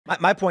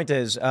My point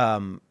is,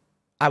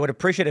 I would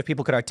appreciate if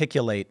people could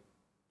articulate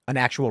an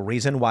actual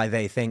reason why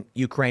they think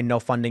Ukraine no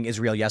funding,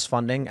 Israel yes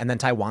funding, and then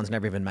Taiwan's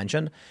never even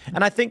mentioned.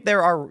 And I think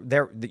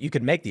you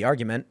could make the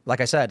argument, like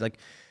I said, like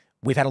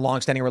we've had a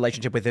long-standing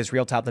relationship with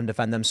Israel to help them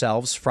defend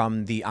themselves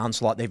from the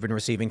onslaught they've been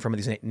receiving from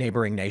these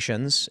neighboring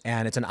nations,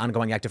 and it's an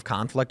ongoing active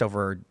conflict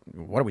over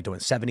what are we doing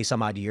 70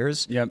 some odd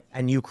years. Yep.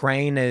 And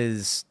Ukraine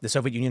is the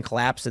Soviet Union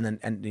collapsed in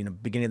the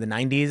beginning of the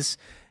 90s.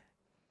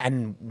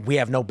 And we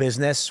have no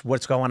business.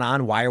 What's going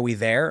on? Why are we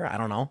there? I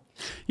don't know.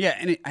 Yeah,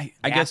 and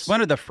I guess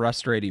one of the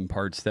frustrating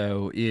parts,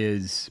 though,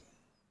 is,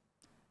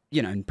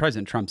 and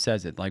President Trump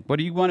says it, like, what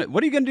do you want?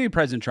 What are you going to do,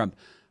 President Trump?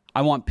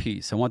 I want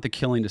peace. I want the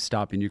killing to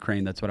stop in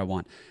Ukraine. That's what I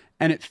want.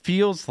 And it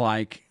feels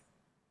like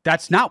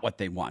that's not what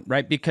they want,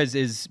 right? Because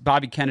as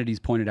Bobby Kennedy's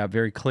pointed out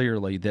very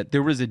clearly, that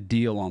there was a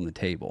deal on the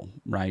table,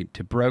 right,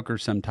 to broker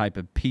some type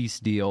of peace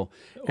deal.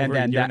 Over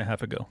a year and a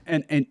half ago.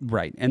 And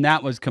right. And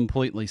that was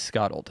completely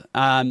scuttled.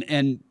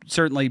 And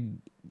certainly,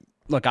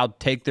 look, I'll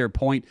take their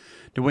point.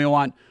 Do we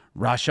want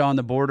Russia on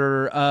the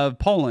border of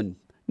Poland?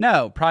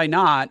 No, probably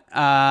not.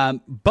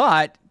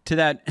 But to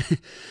that...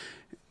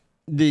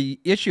 The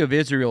issue of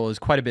Israel is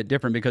quite a bit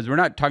different because we're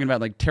not talking about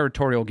like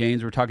territorial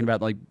gains. We're talking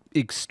about like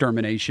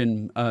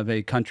extermination of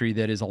a country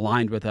that is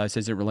aligned with us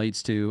as it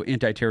relates to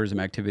anti-terrorism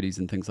activities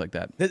and things like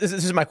that. This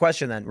is my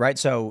question then, right?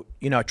 So,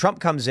 Trump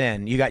comes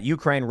in, you got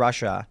Ukraine,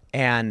 Russia,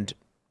 and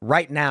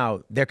right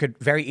now there could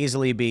very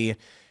easily be,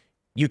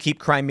 you keep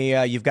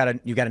Crimea, you've got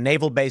a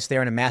naval base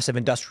there and a massive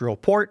industrial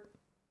port.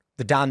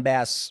 The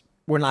Donbass,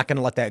 we're not going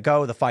to let that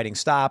go. The fighting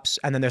stops.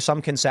 And then there's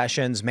some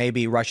concessions.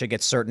 Maybe Russia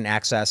gets certain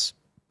access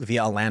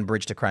via a land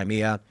bridge to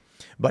Crimea,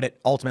 but it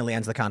ultimately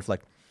ends the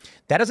conflict.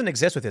 That doesn't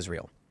exist with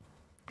Israel.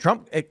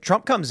 Trump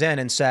comes in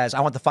and says, I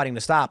want the fighting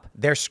to stop.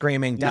 They're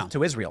screaming death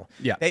to Israel.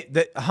 Yeah.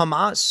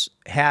 Hamas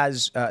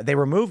has, they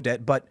removed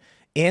it, but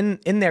in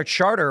their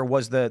charter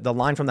was the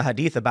line from the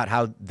Hadith about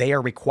how they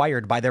are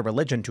required by their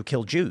religion to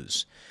kill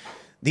Jews.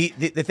 The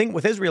thing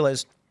with Israel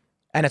is,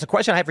 and it's a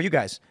question I have for you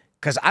guys,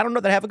 because I don't know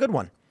that I have a good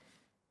one.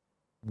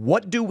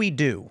 What do we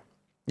do?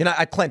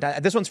 Clint,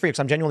 this one's for you because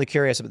I'm genuinely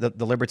curious about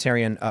the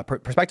libertarian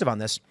perspective on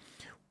this.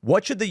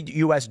 What should the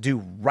U.S. do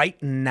right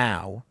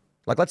now?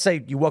 Like, let's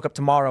say you woke up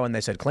tomorrow and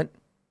they said, Clint,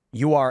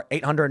 you are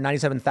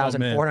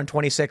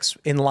 897,426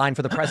 in line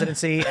for the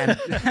presidency, and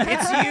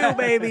it's you,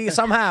 baby,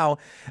 somehow.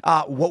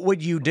 What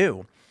would you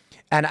do?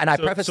 And I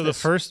preface this.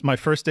 So my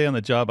first day on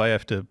the job, I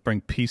have to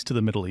bring peace to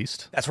the Middle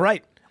East. That's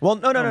right. Well,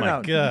 no.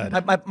 My God.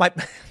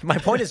 My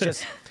point is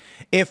just,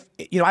 if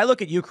I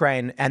look at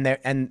Ukraine and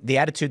the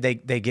attitude they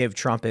give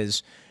Trump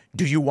is,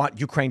 do you want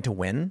Ukraine to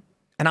win?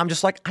 And I'm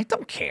just like, I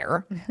don't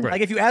care. Right.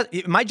 Like, if you ask,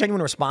 my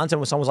genuine response,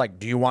 and when someone was like,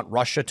 do you want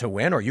Russia to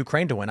win or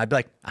Ukraine to win? I'd be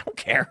like, I don't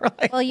care.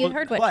 Well, you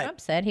heard what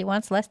Trump said. He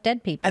wants less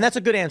dead people. And that's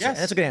a good answer. Yes.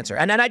 That's a good answer.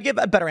 And I'd give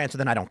a better answer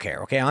than I don't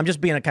care. Okay. I'm just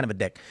being a kind of a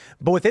dick.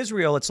 But with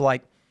Israel, it's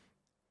like,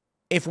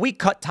 if we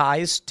cut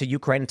ties to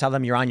Ukraine and tell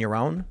them you're on your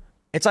own,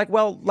 it's like,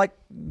 well, like,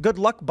 good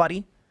luck,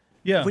 buddy.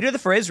 Yeah. If we do that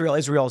for Israel,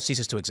 Israel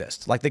ceases to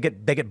exist. Like, they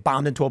get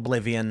bombed into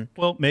oblivion.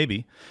 Well,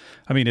 maybe.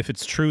 I mean, if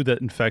it's true that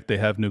in fact they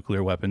have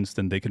nuclear weapons,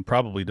 then they can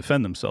probably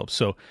defend themselves.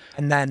 So,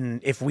 and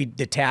then if we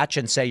detach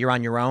and say you're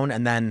on your own,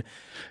 and then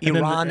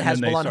Iran,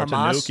 Hezbollah, and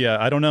Hamas, yeah,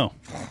 I don't know.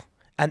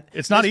 And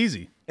it's not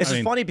easy. This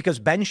is funny because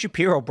Ben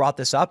Shapiro brought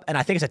this up, and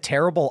I think it's a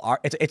terrible.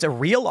 It's a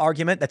real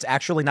argument that's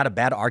actually not a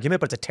bad argument,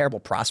 but it's a terrible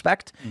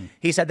prospect.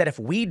 He said that if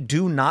we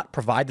do not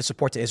provide the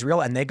support to Israel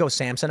and they go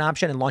Samson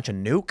option and launch a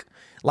nuke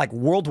like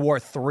World War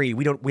III,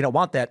 we don't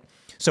want that.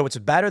 So it's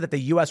better that the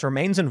U.S.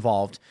 remains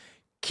involved,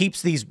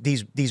 keeps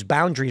these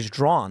boundaries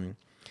drawn,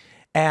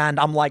 and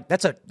I'm like,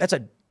 that's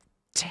a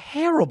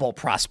terrible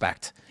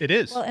prospect. It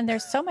is. Well, and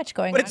there's so much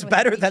going on. But it's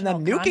better than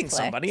them nuking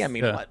somebody. I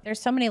mean, what?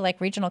 There's so many like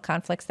regional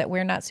conflicts that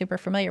we're not super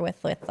familiar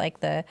with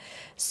like the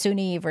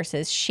Sunni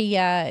versus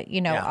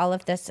Shia, all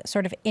of this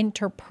sort of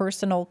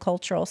interpersonal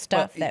cultural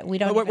stuff that we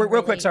don't even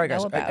real quick, sorry guys.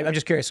 know about. I'm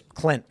just curious,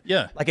 Clint.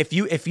 Yeah. Like, if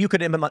you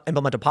could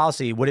implement a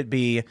policy, would it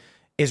be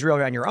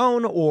Israel on your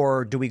own,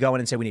 or do we go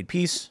in and say we need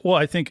peace? Well,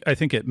 I think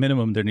at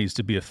minimum there needs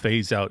to be a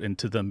phase out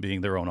into them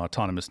being their own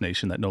autonomous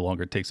nation that no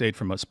longer takes aid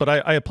from us. But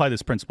I apply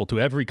this principle to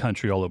every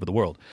country all over the world.